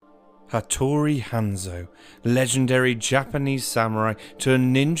Hattori Hanzo, legendary Japanese samurai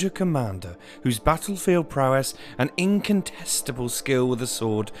turned ninja commander whose battlefield prowess and incontestable skill with the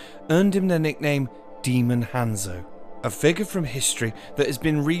sword earned him the nickname Demon Hanzo. A figure from history that has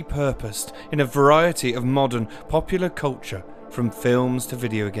been repurposed in a variety of modern popular culture, from films to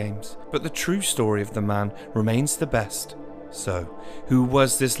video games. But the true story of the man remains the best. So, who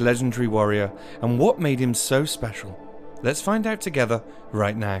was this legendary warrior and what made him so special? Let's find out together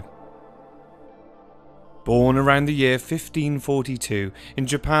right now. Born around the year 1542 in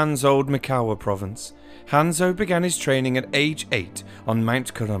Japan's old Mikawa province, Hanzo began his training at age 8 on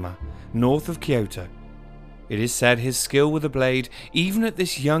Mount Kurama, north of Kyoto. It is said his skill with a blade, even at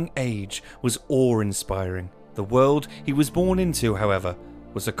this young age, was awe-inspiring. The world he was born into, however,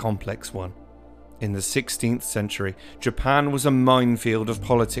 was a complex one. In the 16th century, Japan was a minefield of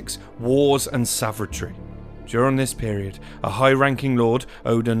politics, wars and savagery. During this period, a high-ranking lord,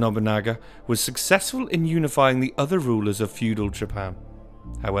 Oda Nobunaga, was successful in unifying the other rulers of feudal Japan.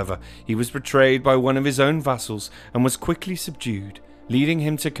 However, he was betrayed by one of his own vassals and was quickly subdued, leading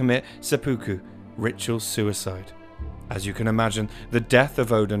him to commit seppuku, ritual suicide. As you can imagine, the death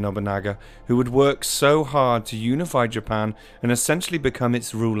of Oda Nobunaga, who had worked so hard to unify Japan and essentially become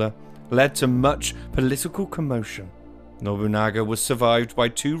its ruler, led to much political commotion. Nobunaga was survived by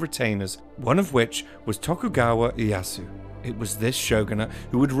 2 retainers, one of which was Tokugawa Ieyasu. It was this shogunate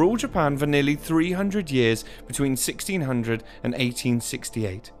who would rule Japan for nearly 300 years between 1600 and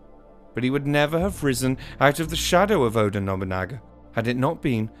 1868. But he would never have risen out of the shadow of Oda Nobunaga had it not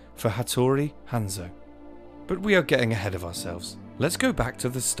been for Hattori Hanzo. But we are getting ahead of ourselves. Let's go back to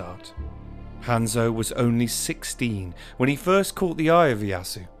the start. Hanzo was only 16 when he first caught the eye of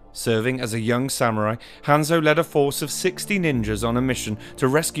Ieyasu. Serving as a young samurai, Hanzo led a force of 60 ninjas on a mission to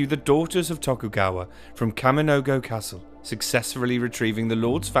rescue the daughters of Tokugawa from Kaminogo Castle, successfully retrieving the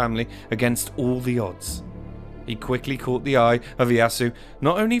lord's family against all the odds. He quickly caught the eye of Ieyasu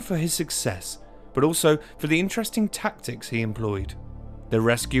not only for his success, but also for the interesting tactics he employed. The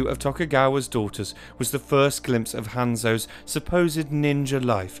rescue of Tokugawa's daughters was the first glimpse of Hanzo's supposed ninja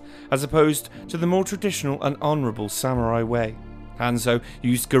life, as opposed to the more traditional and honourable samurai way. Hanzo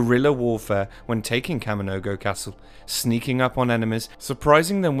used guerrilla warfare when taking Kaminogo Castle, sneaking up on enemies,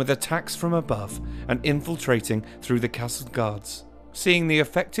 surprising them with attacks from above, and infiltrating through the castle guards. Seeing the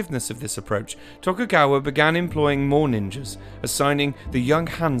effectiveness of this approach, Tokugawa began employing more ninjas, assigning the young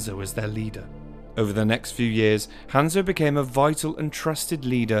Hanzo as their leader. Over the next few years, Hanzo became a vital and trusted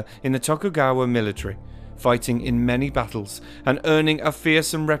leader in the Tokugawa military, fighting in many battles and earning a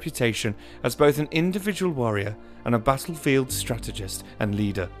fearsome reputation as both an individual warrior and a battlefield strategist and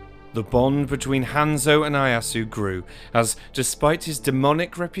leader. The bond between Hanzo and Ieyasu grew as, despite his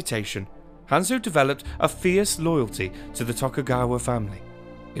demonic reputation, Hanzo developed a fierce loyalty to the Tokugawa family.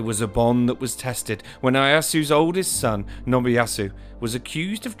 It was a bond that was tested when Ieyasu's oldest son, Nobuyasu, was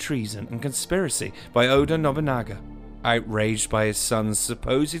accused of treason and conspiracy by Oda Nobunaga. Outraged by his son's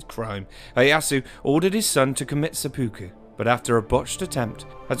supposed crime, Ieyasu ordered his son to commit seppuku, but after a botched attempt,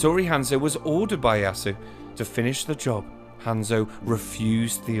 Hattori Hanzo was ordered by Ieyasu to finish the job. Hanzo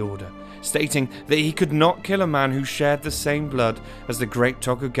refused the order, stating that he could not kill a man who shared the same blood as the great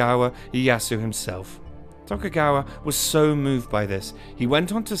Tokugawa Ieyasu himself. Tokugawa was so moved by this, he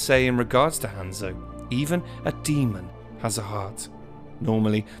went on to say in regards to Hanzo, "Even a demon has a heart."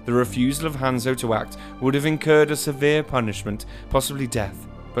 Normally, the refusal of Hanzo to act would have incurred a severe punishment, possibly death,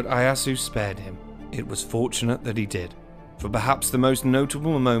 but Ieyasu spared him. It was fortunate that he did, for perhaps the most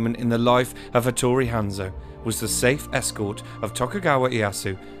notable moment in the life of Hattori Hanzo was the safe escort of Tokugawa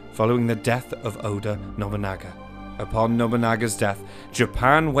Ieyasu following the death of Oda Nobunaga. Upon Nobunaga's death,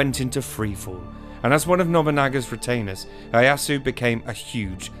 Japan went into freefall, and as one of Nobunaga's retainers, Ieyasu became a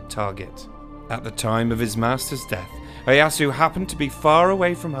huge target. At the time of his master's death, Ieyasu happened to be far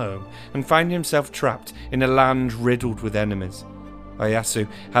away from home and found himself trapped in a land riddled with enemies. Ieyasu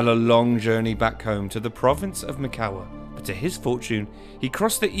had a long journey back home to the province of Mikawa, but to his fortune, he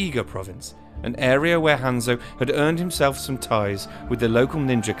crossed the Iga province, an area where Hanzo had earned himself some ties with the local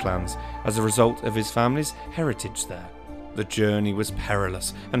ninja clans as a result of his family's heritage there. The journey was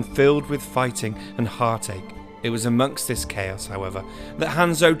perilous and filled with fighting and heartache. It was amongst this chaos, however, that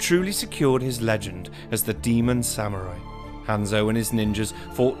Hanzo truly secured his legend as the Demon Samurai. Hanzo and his ninjas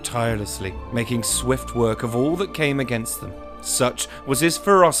fought tirelessly, making swift work of all that came against them. Such was his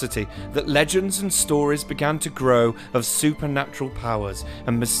ferocity that legends and stories began to grow of supernatural powers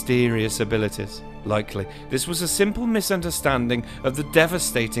and mysterious abilities. Likely, this was a simple misunderstanding of the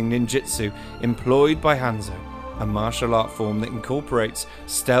devastating ninjutsu employed by Hanzo, a martial art form that incorporates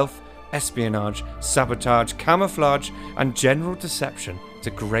stealth, espionage, sabotage, camouflage, and general deception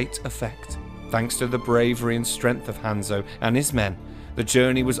to great effect. Thanks to the bravery and strength of Hanzo and his men, the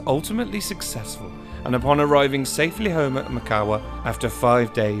journey was ultimately successful, and upon arriving safely home at Mikawa after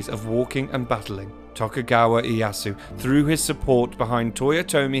 5 days of walking and battling, Tokugawa Ieyasu threw his support behind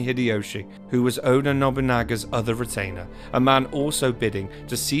Toyotomi Hideyoshi, who was Oda Nobunaga's other retainer, a man also bidding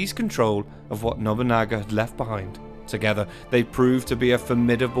to seize control of what Nobunaga had left behind. Together, they proved to be a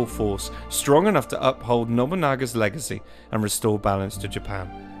formidable force, strong enough to uphold Nobunaga's legacy and restore balance to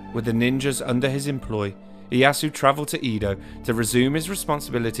Japan. With the ninjas under his employ, Ieyasu travelled to Edo to resume his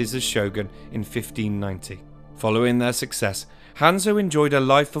responsibilities as shogun in 1590. Following their success, Hanzo enjoyed a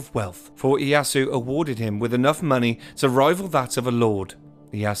life of wealth, for Ieyasu awarded him with enough money to rival that of a lord.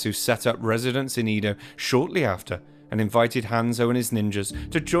 Ieyasu set up residence in Edo shortly after, and invited Hanzo and his ninjas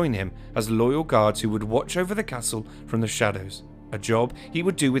to join him as loyal guards who would watch over the castle from the shadows, a job he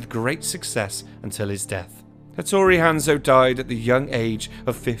would do with great success until his death. Hattori Hanzo died at the young age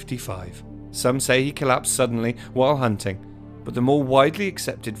of 55. Some say he collapsed suddenly while hunting, but the more widely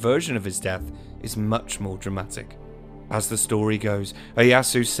accepted version of his death is much more dramatic. As the story goes,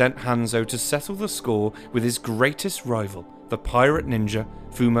 Ieyasu sent Hanzo to settle the score with his greatest rival, the pirate ninja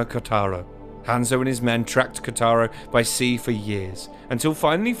Fuma Kotaro. Hanzo and his men tracked Kotaro by sea for years, until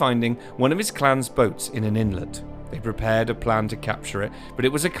finally finding one of his clan's boats in an inlet. They prepared a plan to capture it, but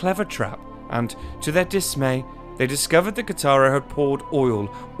it was a clever trap, and, to their dismay, they discovered that Kotaro had poured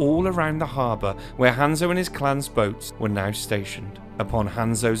oil all around the harbour where Hanzo and his clan's boats were now stationed. Upon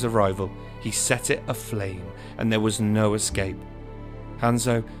Hanzo's arrival, he set it aflame, and there was no escape.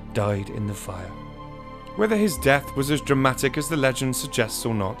 Hanzo died in the fire. Whether his death was as dramatic as the legend suggests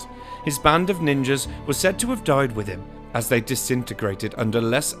or not, his band of ninjas was said to have died with him, as they disintegrated under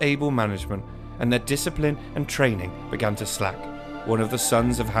less able management, and their discipline and training began to slack. One of the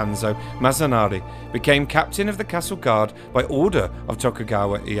sons of Hanzo, Masanari, became captain of the castle guard by order of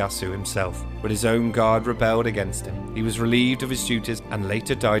Tokugawa Ieyasu himself, but his own guard rebelled against him. He was relieved of his duties and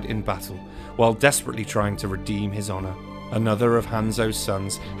later died in battle, while desperately trying to redeem his honour. Another of Hanzo's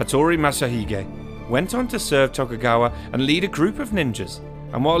sons, Hattori Masahige, went on to serve Tokugawa and lead a group of ninjas,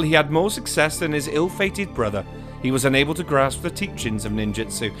 and while he had more success than his ill-fated brother, he was unable to grasp the teachings of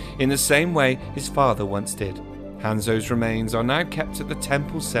ninjutsu in the same way his father once did. Hanzo's remains are now kept at the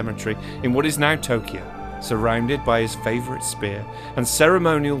temple cemetery in what is now Tokyo, surrounded by his favourite spear and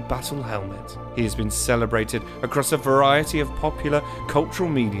ceremonial battle helmet. He has been celebrated across a variety of popular cultural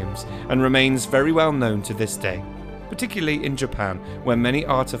mediums and remains very well known to this day, particularly in Japan, where many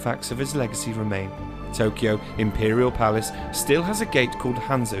artifacts of his legacy remain. Tokyo Imperial Palace still has a gate called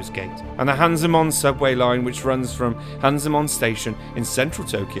Hanzo's Gate, and the Hanzomon subway line, which runs from Hanzomon Station in central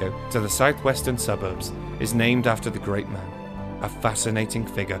Tokyo to the southwestern suburbs, is named after the great man, a fascinating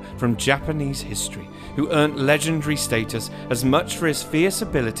figure from Japanese history who earned legendary status as much for his fierce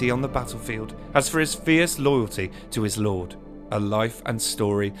ability on the battlefield as for his fierce loyalty to his lord. A life and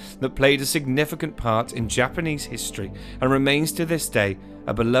story that played a significant part in Japanese history and remains to this day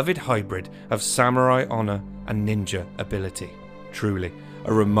a beloved hybrid of samurai honor and ninja ability. Truly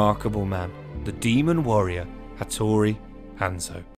a remarkable man, the demon warrior Hattori Hanzo.